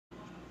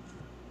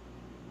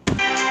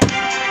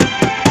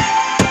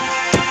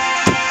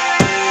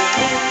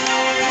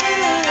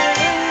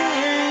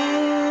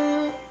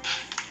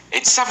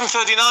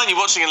7:39, you're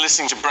watching and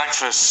listening to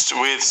Breakfast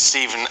with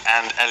Stephen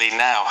and Ellie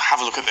now.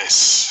 Have a look at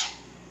this,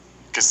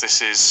 because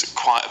this is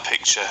quite a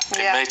picture.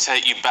 Yeah. It may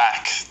take you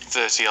back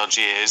 30-odd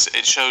years.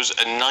 It shows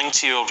a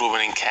 90-year-old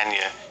woman in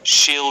Kenya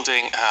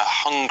shielding her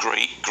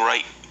hungry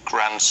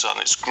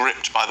great-grandson. It's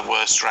gripped by the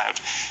worst drought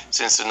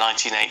since the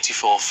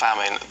 1984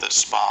 famine that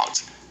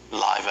sparked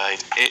Live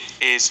Aid. It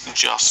is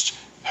just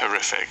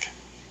horrific.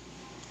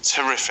 It's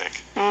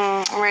horrific.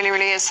 Really,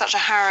 really is such a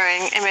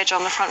harrowing image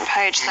on the front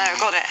page there. We've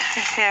got it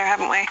here,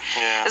 haven't we?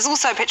 Yeah. There's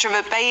also a picture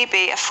of a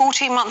baby, a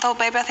 14-month-old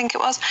baby, I think it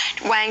was,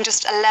 weighing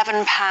just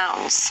 11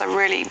 pounds. So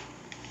really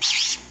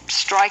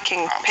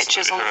striking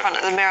pictures on the front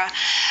of the mirror.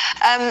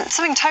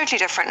 Something totally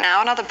different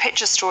now. Another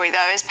picture story,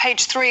 though, is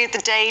page 3 of the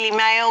Daily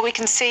Mail. We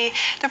can see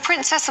the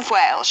Princess of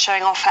Wales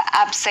showing off her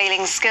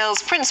abseiling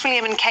skills. Prince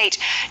William and Kate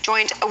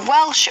joined a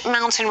Welsh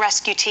mountain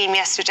rescue team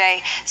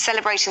yesterday,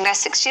 celebrating their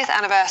 60th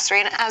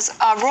anniversary. And as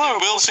our royal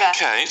reporter...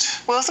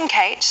 Wills and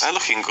Kate. They're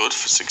looking good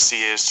for 60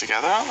 years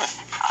together, aren't they?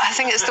 I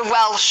think it's the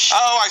Welsh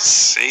I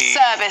see.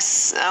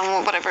 service,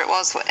 whatever it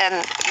was,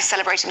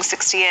 celebrating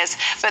 60 years.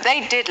 But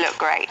they did look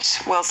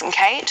great, Wills and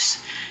Kate.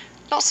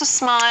 Lots of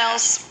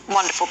smiles,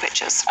 wonderful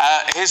pictures.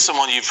 Here's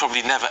someone you've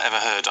probably never ever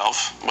heard of.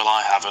 Well,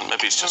 I haven't,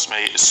 maybe it's just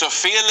me.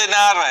 Sofia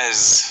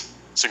Linares.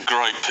 It's a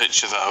great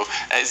picture, though.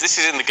 This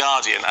is in The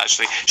Guardian,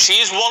 actually. She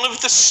is one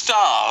of the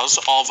stars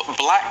of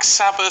Black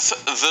Sabbath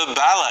The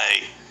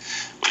Ballet,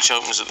 which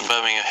opens at the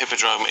Birmingham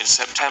Hippodrome in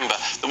September.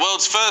 The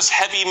world's first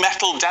heavy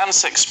metal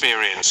dance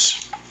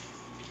experience.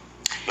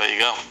 There you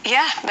go.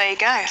 Yeah, there you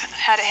go.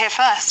 Heard it here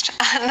first.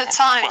 And the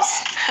Times.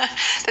 Well.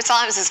 The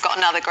Times has got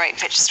another great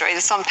picture story.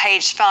 This is on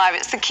page 5.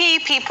 It's the key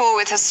people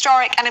with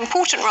historic and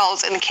important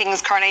roles in the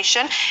King's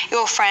coronation.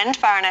 Your friend,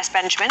 Baroness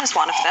Benjamin, is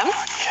one of them.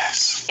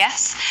 Yes.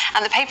 Yes.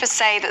 And the papers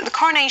say that the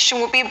coronation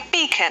will be a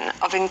beacon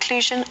of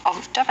inclusion,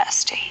 of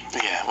diversity.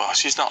 Yeah, well,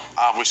 she's not...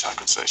 I wish I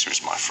could say she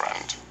was my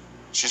friend.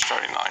 She's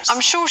very nice. I'm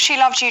sure she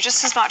loved you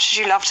just as much as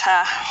you loved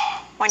her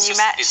when you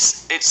met.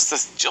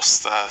 It's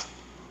just the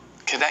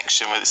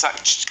connection with it's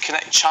that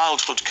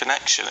childhood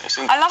connection.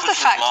 I love the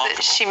fact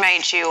that she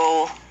made you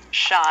all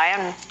shy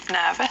and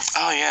nervous.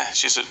 Oh yeah,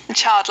 she's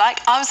childlike.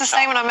 I was the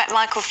same when I met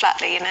Michael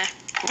Flatley, you know.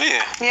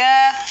 Yeah.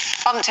 Yeah,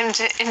 bumped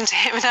into him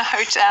in a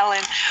hotel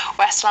in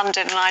West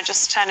London, and I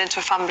just turned into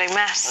a fumbling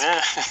mess.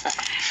 Yeah.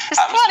 It's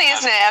funny,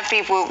 isn't it? How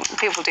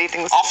people do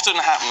things. Often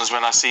happens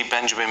when I see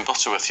Benjamin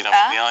Butterworth, you know,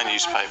 from the I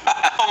newspaper.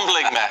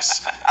 Fumbling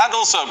mess, and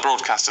also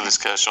broadcaster Liz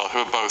Kershaw, who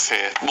are both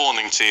here.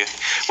 Morning to you.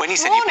 When you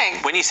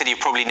said you've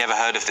probably never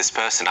heard of this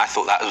person, I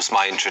thought that was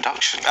my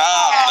introduction.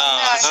 Oh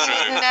no, that's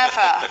true.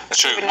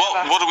 Never. True.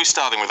 What are we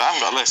starting with? I haven't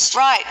got a list.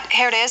 Right,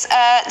 here it is.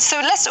 So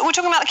we're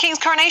talking about the King's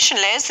coronation,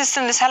 Liz. This is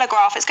in the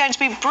Telegraph. It's going to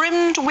be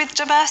brimmed with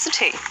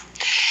diversity.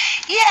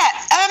 Yeah,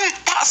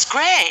 that's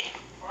great.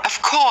 Of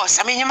course.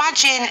 I mean,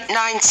 imagine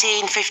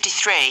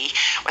 1953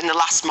 when the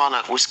last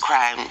monarch was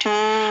crowned.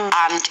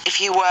 And if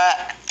you were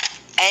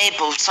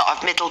able, sort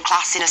of middle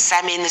class in a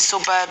semi in the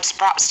suburbs,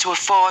 perhaps to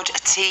afford a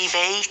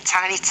TV,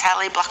 tiny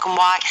telly, black and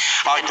white.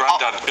 My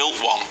granddad built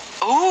one.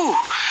 Ooh.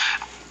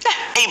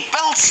 He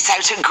built it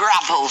out of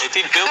gravel. He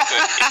did build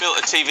it. He built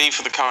a TV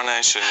for the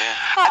coronation, yeah.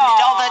 And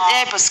did all the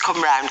neighbours come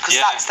round? Because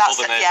that's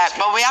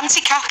well, my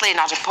Auntie Kathleen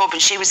had a pub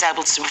and she was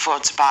able to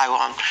afford to buy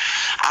one.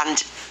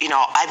 And, you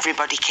know,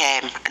 everybody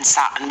came and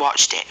sat and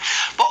watched it.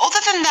 But other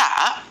than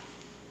that,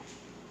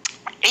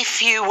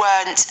 if you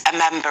weren't a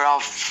member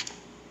of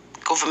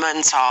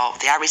government or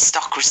the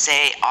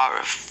aristocracy or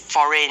a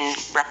foreign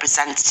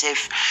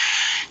representative,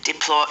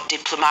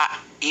 diplomat,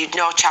 you'd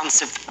no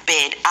chance of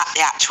being at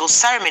the actual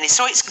ceremony.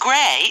 So it's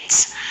great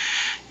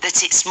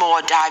that it's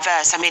more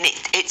diverse. I mean,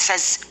 it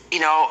says, you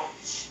know,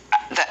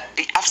 that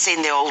I've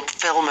seen the old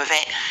film of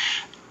it.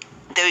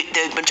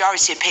 The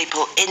majority of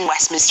people in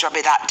Westminster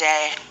Abbey that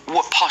day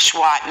were posh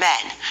white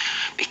men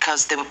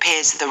because they were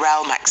peers of the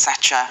realm,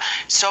 etc.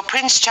 So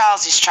Prince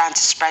Charles is trying to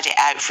spread it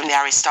out from the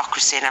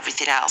aristocracy and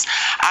everything else.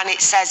 And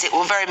it says it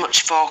will very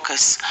much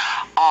focus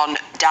on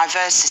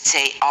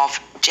diversity of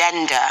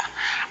gender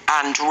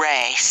and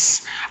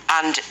race.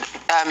 And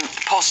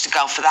poster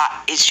girl for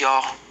that is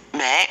your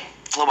mate,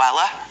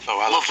 Floella,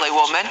 lovely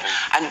woman,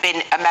 and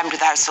been a member of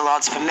the House of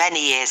Lords for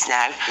many years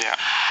now. Yeah.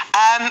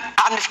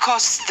 And of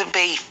course there'll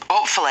be,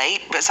 hopefully,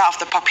 because half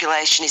the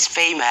population is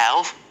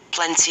female,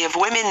 plenty of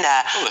women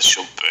there. Well, there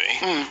should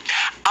be.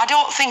 I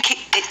don't think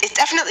it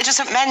definitely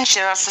doesn't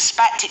mention, I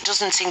suspect it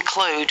doesn't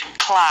include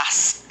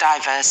class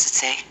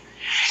diversity.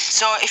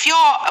 So if you're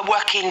a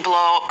working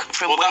bloke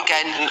from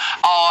Wigan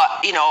or,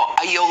 you know,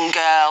 a young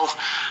girl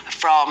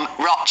from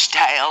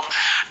Rochdale,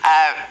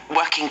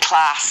 working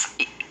class,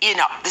 you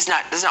know, there's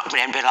not going to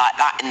be anybody like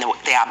that in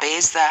the Abbey,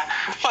 is there?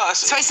 Well,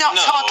 so it's not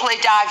totally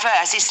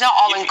diverse. It's not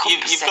all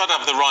encompassing. You've got to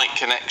have the right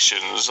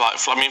connections. Like,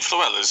 I mean,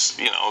 Floella's,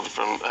 you know,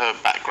 from her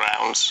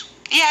background.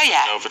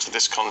 Yeah. Over to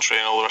this country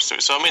and all the rest of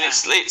it. So I mean,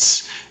 it's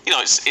you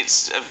know,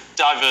 it's a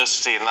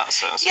diversity in that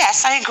sense.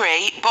 Yes, I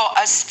agree. But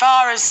as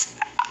far as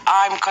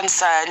I'm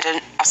concerned,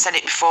 and I've said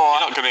it before,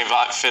 you're not going to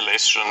invite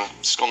Phyllis from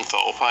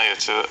Scunthorpe, are you?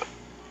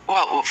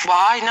 Well,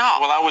 why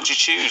not? Well, how would you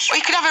choose? Well,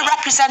 you could have a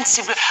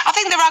representative. I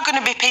think there are going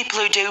to be people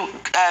who do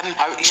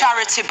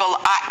charitable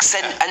acts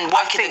and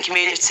work in the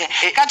community.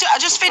 I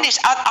just finished.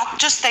 I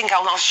just think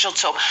I'll not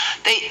shut up.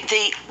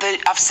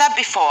 I've said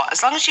before,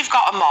 as long as you've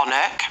got a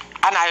monarch,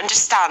 and I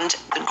understand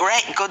the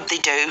great good they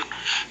do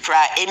for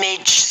our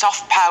image,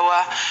 soft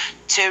power,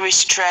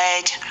 tourist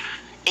trade,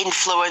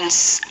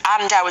 influence,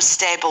 and our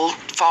stable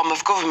form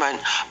of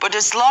government. But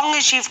as long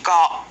as you've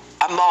got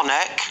a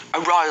monarch, a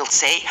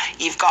royalty,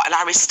 you've got an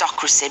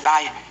aristocracy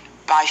by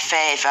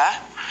favour.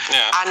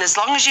 Yeah. And as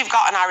long as you've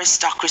got an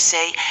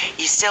aristocracy,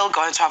 you're still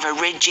going to have a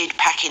rigid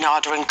pecking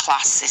order and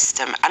class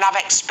system. And I've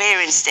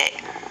experienced it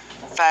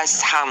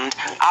firsthand.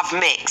 I've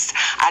mixed.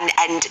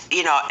 And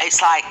you know,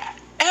 it's like,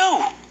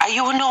 oh, are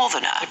you a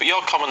northerner? Yeah, but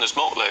you're common as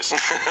muck, Liz.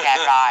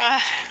 Yeah,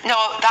 right. No,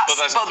 that.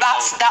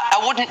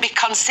 I wouldn't be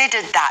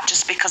considered that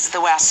just because of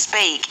the way I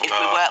speak if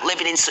we weren't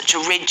living in such a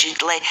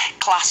rigidly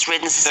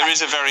class-ridden society. There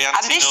is a very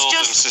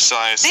anti-northern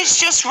society.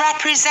 This just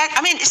represents.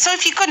 I mean, so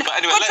if you couldn't. But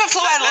anyway, let's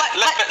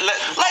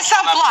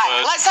have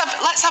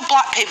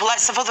black people.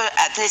 Let's have other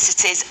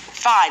ethnicities.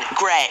 Fine,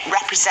 great,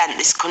 represent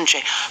this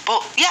country.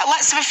 But yeah,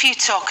 let's have a few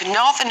token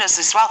northerners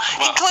as well,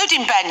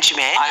 including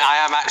Benjamin.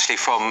 I am actually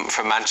from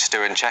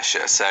Manchester and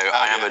Cheshire, so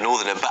I am a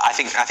northerner. But I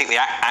think the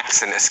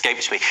accent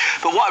escaped me.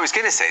 But what I was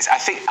going to say is,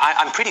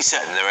 I'm pretty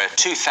certain there are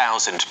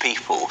 2,000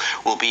 people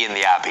will be in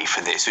the Abbey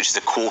for this, which is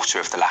a quarter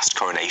of the last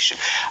coronation,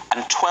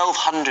 and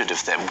 1,200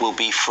 of them will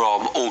be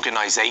from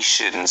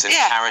organisations and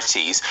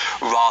charities,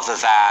 rather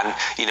than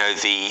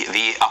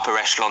the upper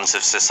echelons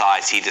of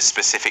society, the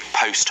specific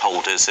post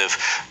holders of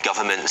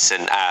governments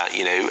and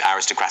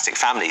aristocratic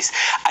families.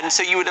 And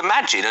so you would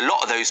imagine a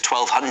lot of those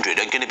 1,200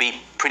 are going to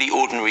be pretty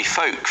ordinary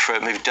folk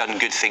who've done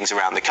good things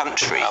around the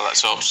country. Well,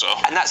 let's hope so.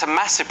 And that's a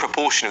massive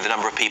proportion of the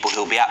number of people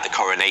who'll be at the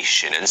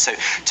coronation. And so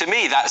to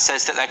me that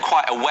says that they're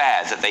quite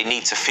aware that they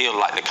need to feel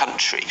like the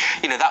country.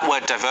 You know, that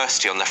word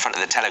diversity on the front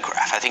of the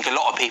Telegraph, I think a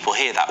lot of people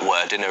hear that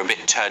word and are a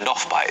bit turned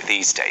off by it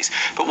these days.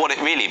 But what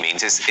it really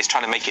means is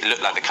trying to make it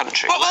look like the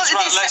country. Well, let's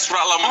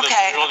rattle on with them.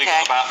 We've only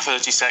got about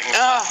 30 seconds.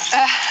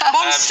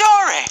 One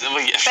story.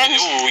 You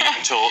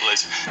can talk,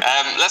 Liz.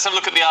 Let's have a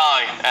look at the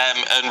Eye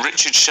and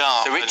Richard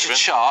Sharp. So Richard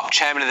Sharp,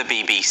 chairman of the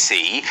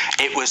BBC,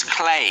 it was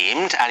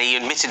claimed, and he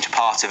admitted to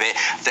part of it,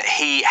 that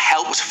he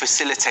helped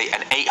facilitate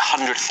an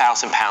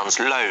 £800,000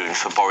 loan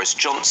for Boris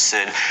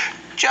Johnson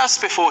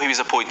just before he was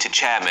appointed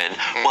chairman.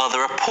 Well, the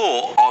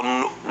report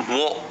on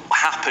what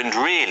happened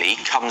really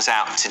comes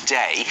out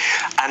today,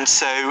 and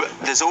so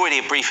there's already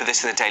a brief of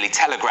this in the Daily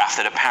Telegraph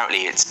that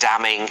apparently it's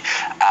damning,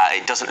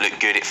 it doesn't look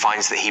good, it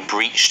finds that he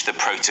breached the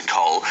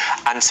protocol,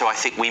 and so I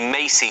think we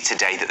may see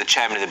today that the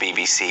chairman of the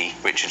BBC,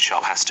 Richard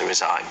Sharp, has to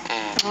resign.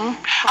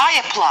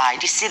 I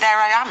applied, you see, there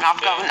I am,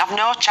 I've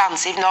no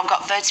chance, even though I've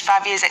got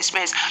 35 years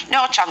experience,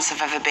 no chance of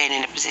ever being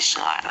in a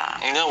position like that.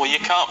 No, well, you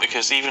can't,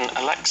 because even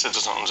Alexa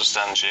doesn't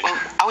understand you. Well,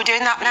 are we doing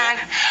that now?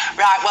 Yeah.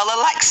 Right, well,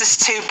 Alexa's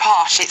too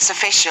posh, it's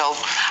official,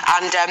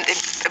 and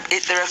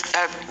there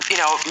are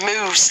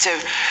moves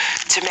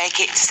to make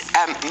it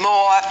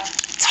more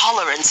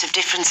tolerant of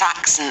different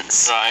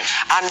accents. Right.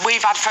 And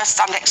we've had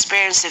first-hand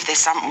experience of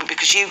this, haven't we?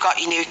 Because you got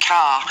your new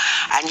car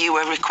and you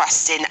were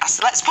requesting, I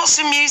said, let's put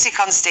some music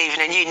on, Stephen,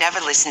 and you never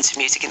listen to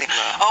music. And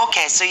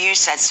okay, so you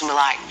said something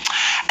like,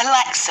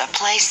 Alexa,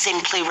 play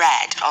Simply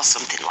Red, or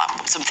something like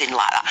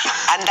that.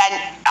 And then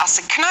I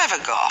said, can I have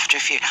a go after a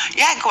few?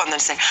 Yeah, go on then. I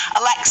said,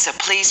 Alexa,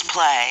 please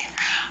play.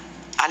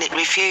 And it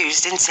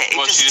refused, didn't it? It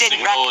just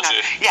didn't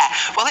recognise. Yeah.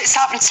 Well, it's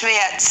happened to me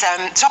at. So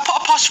I put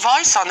a posh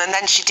voice on, and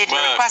then she didn't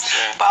request.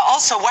 Yeah. But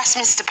also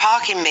Westminster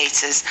parking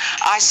meters.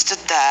 I stood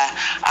there,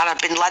 and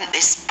I'd been lent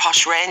this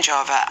posh Range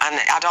Rover, and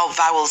it had all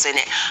vowels in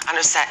it, and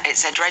it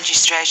said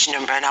registration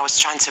number, and I was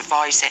trying to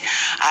voice it,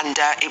 and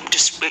it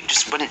just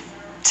wouldn't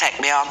take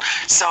me on.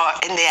 So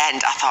in the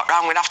end, I thought,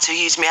 I'm going to have to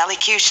use my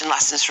elocution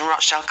lessons from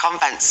Rochdale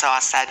Convent. So I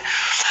said,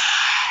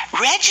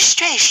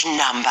 registration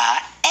number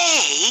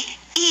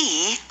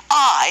AEIOU,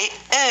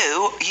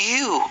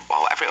 or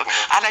whatever it was,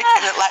 and it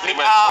let me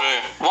go.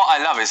 What I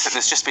love is that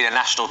there's just been a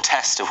national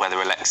test of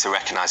whether Alexa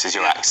recognises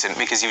your accent,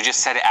 because you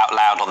just said it out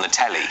loud on the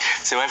telly,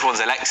 so everyone's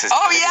Alexa's be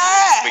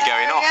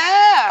going off.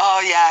 Yeah.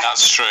 Oh yeah.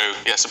 That's true.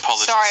 Yes,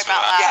 apologies. Sorry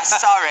about that. Yes,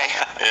 sorry.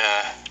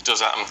 Yeah. Does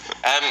happen.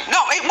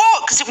 No, it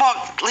won't, because it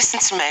won't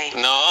listen to me.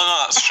 No,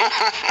 that's true.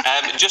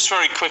 Just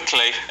very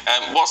quickly,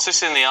 what's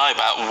this in the Eye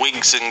about?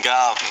 Wigs and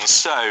gardens.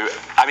 So,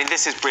 I mean,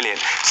 this is brilliant.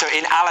 So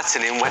in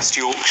Allerton in West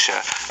Yorkshire,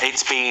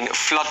 it's been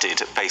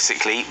flooded,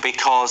 basically,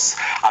 because,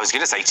 I was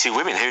going to say 2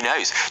 women, who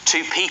knows?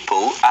 2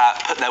 people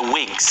put their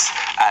wigs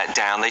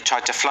down. They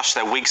tried to flush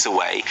their wigs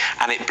away,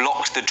 and it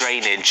blocked the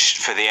drainage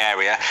for the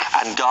area,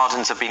 and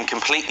gardens have been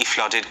completely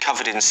flooded,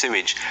 covered in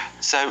sewage.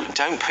 So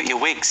don't put your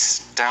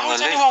wigs down the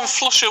loo. Anyone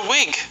flush flush a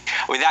wig?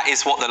 Well, that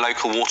is what the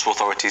local water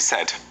authorities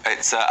said.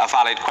 It's a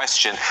valid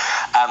question.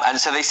 And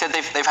so they said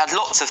they've had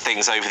lots of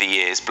things over the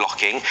years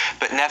blocking,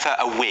 but never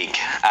a wig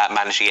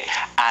managing it.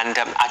 And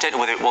I don't know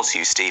whether it was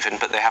you, Stephen,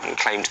 but they haven't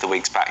claimed the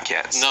wigs back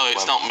yet. No,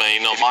 it's not me.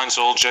 No, mine's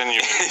all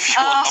genuine. If you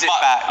want it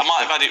back. I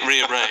might have had it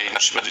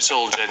rearranged, but it's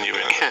all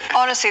genuine.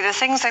 Honestly, the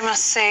things they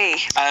must see.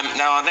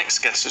 Now our next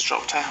guest has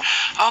dropped out.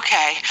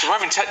 Okay. So we're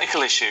having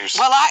technical issues.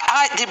 Well,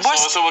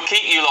 So we'll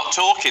keep you lot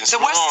talking. So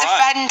the worst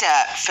offender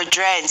for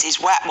drains is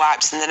wet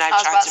wipes, and they're now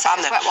trying to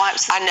ban them. Wet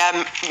wipes.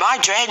 And my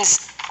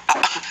drains,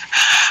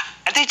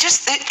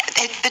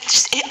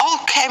 it all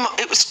came up.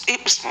 It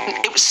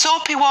was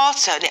soapy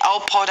water, and it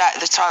all poured out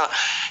of the toilet.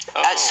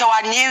 So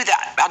I knew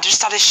that I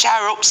just had a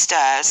shower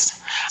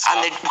upstairs,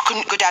 and they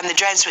couldn't go down the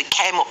drain, so it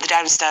came up the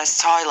downstairs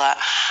toilet.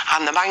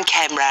 And the man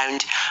came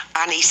round,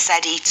 and he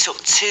said he took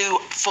 2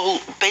 full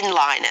bin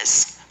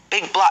liners.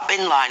 Big black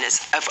bin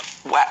liners of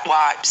wet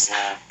wipes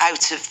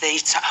out of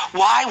the...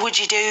 Why would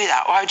you do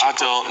that? Why would you... I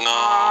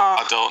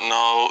don't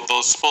know.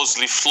 Those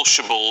supposedly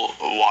flushable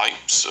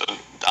wipes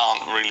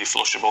aren't really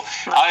flushable.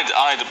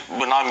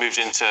 When I moved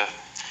into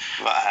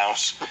that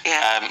house,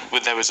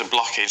 there was a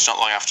blockage not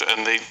long after,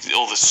 and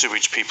all the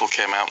sewage people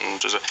came out,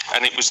 and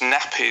it was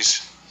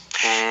nappies.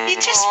 You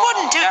just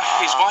wouldn't do it.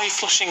 Nappies. Why are you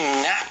flushing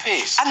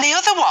nappies? And the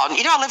other one,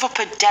 I live up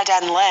a dead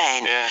end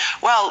lane. Yeah.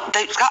 Well,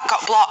 that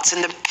got blocked,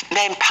 and the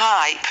main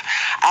pipe,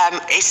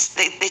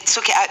 they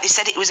took it out. They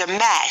said it was a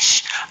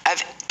mesh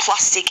of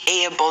plastic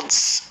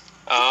earbuds.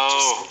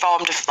 Just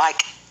formed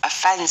like a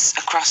fence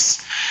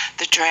across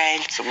the drain.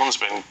 Someone's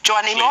been... Do you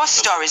want any more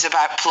stories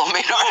about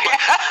plumbing?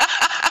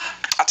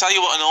 I tell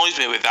you what annoys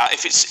me with that.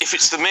 If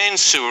it's the main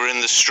sewer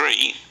in the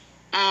street,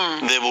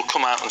 they will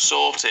come out and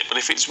sort it. But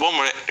if it's one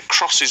where it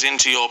crosses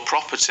into your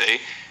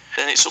property,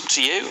 then it's up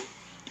to you.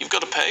 You've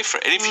got to pay for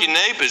it. And if your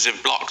neighbours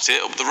have blocked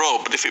it up the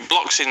road, but if it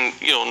blocks in,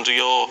 under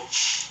your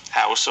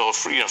house or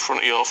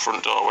front of your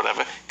front door or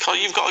whatever,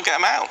 you've got to get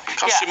them out. It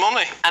costs you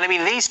money. And I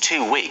mean, these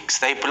 2 weeks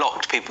they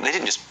blocked people. They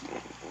didn't just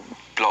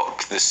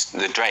block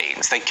the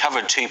drains. They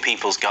covered 2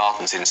 people's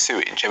gardens in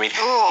sewage. I mean,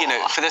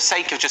 for the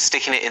sake of just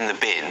sticking it in the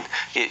bin,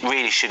 it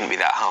really shouldn't be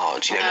that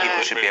hard.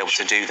 People should be able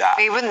to do that.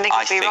 You wouldn't think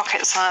it'd be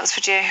rocket science,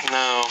 would you?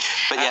 No.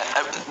 But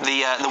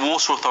the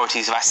water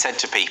authorities have said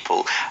to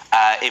people,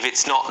 if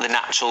it's not the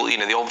natural,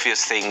 the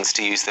obvious things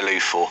to use the loo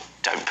for,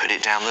 don't put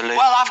it down the loo.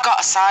 Well, I've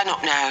got a sign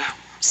up now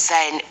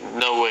saying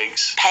no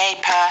wigs,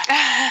 paper,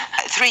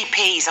 3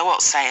 P's. I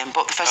won't say them,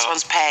 but the first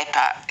one's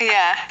paper.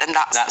 Yeah. And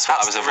that's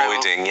what I was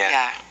avoiding.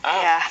 Yeah.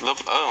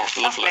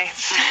 Lovely.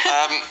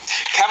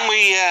 Can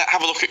we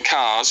have a look at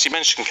cars? You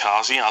mentioned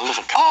cars. Yeah, I love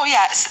a car. Oh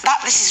yes,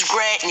 this is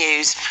great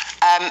news.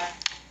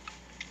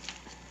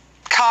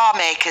 Car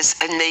makers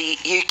in the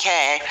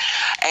UK,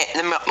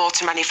 the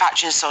Motor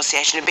Manufacturing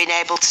Association, have been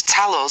able to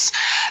tell us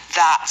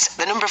that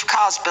the number of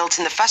cars built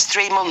in the first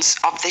 3 months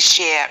of this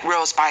year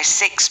rose by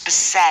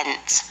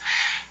 6%.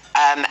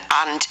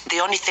 And the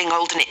only thing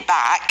holding it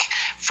back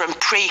from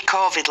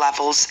pre-COVID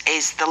levels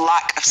is the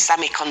lack of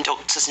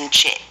semiconductors and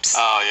chips.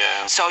 Oh,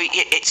 yeah. So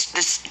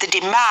it's the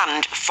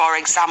demand, for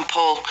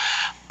example,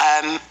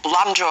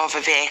 Land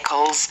Rover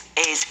vehicles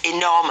is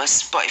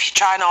enormous, but if you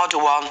try and order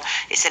one,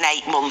 it's an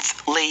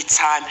 8-month lead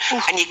time.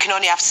 And you can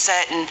only have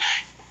certain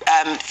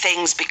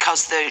things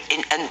because they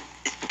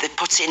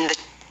put in the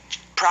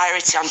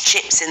priority on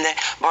chips in the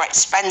more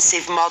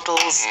expensive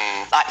models,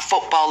 like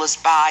footballers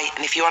buy,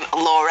 and if you want a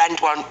lower end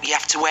one, you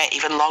have to wait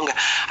even longer,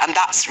 and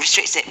that's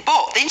restricted.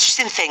 But the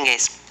interesting thing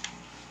is,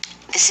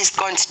 this is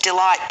going to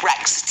delight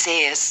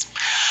Brexiteers.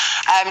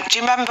 Do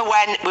you remember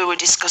when we were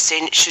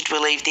discussing should we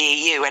leave the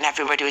EU, and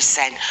everybody was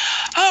saying,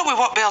 oh, we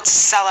won't be able to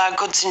sell our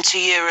goods into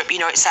Europe,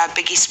 it's our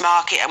biggest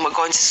market and we're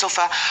going to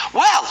suffer.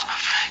 Well,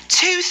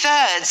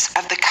 2/3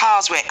 of the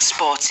cars we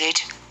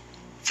exported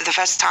for the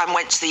first time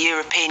went to the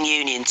European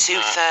Union,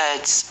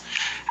 2/3.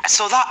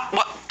 So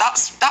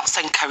that's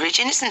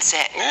encouraging, isn't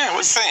it? Yeah,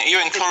 what do you think? Are you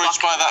encouraged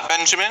by that,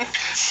 Benjamin?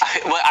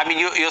 Well, I mean,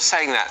 you're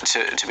saying that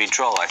to be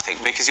droll, I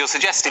think, because you're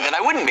suggesting that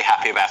I wouldn't be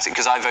happy about it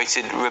because I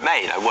voted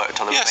Remain. I worked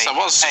on the Remain. Yes, I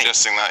was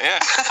suggesting that, yeah.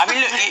 I mean,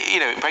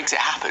 look, Brexit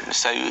happened,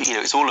 so,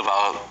 it's all of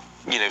our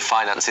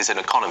finances and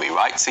economy,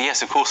 right? So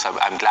yes, of course,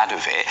 I'm glad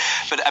of it.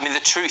 But I mean, the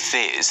truth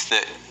is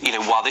that,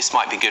 while this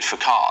might be good for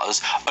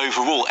cars,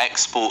 overall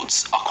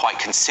exports are quite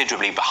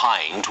considerably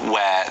behind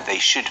where they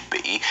should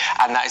be,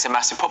 and that is a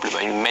massive problem.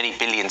 I mean, many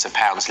billions of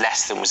pounds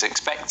less than was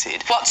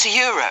expected. What, to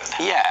Europe?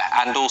 Yeah,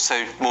 and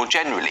also more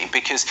generally,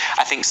 because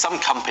I think some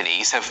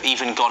companies have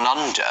even gone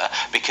under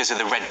because of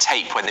the red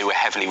tape when they were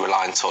heavily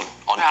reliant on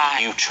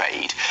EU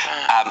trade.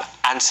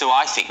 And so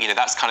I think,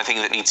 that's the kind of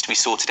thing that needs to be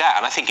sorted out.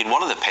 And I think in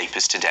one of the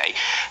papers today,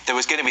 there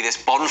was going to be this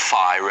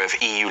bonfire of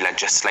EU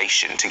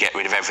legislation to get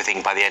rid of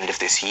everything by the end of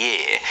this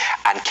year,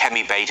 and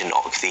Kemi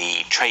Badenoch,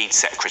 the Trade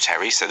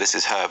Secretary, so this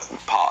is her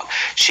part,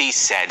 she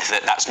said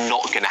that that's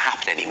not going to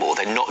happen anymore.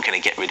 They're not going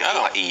to get rid of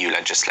all that EU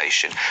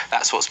legislation.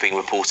 That's what's being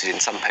reported in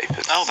some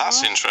papers. Oh,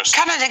 that's interesting.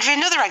 Can I give you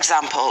another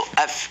example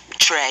of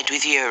trade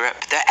with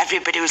Europe that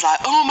everybody was like,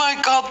 oh my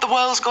God, the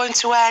world's going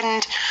to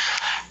end?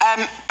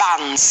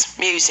 bands,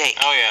 music.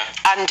 Oh, yeah.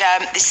 And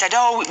they said,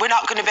 oh, we're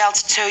not going to be able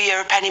to tour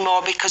Europe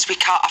anymore because we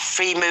can't have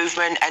free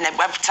movement, and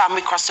every time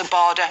we cross the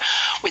border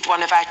with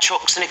one of our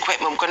trucks and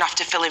equipment, we're going to have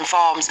to fill in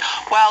forms.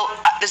 Well,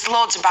 there's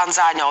loads of bands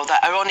I know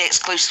that are only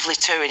exclusively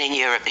touring in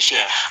Europe this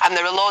year, and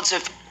there are loads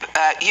of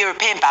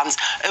European bands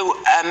who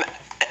are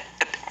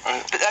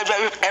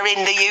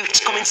in the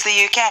coming to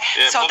the UK.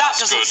 So that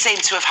doesn't seem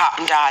to have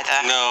happened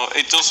either. No,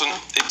 it doesn't.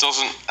 It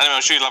doesn't. Anyway,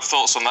 I'm sure you'll have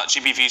thoughts on that.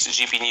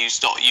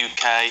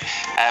 gbviews@gbnews.uk.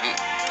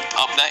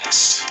 Up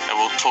next,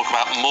 we'll talk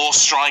about more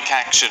strike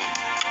action.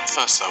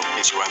 First, though,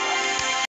 here's your weather.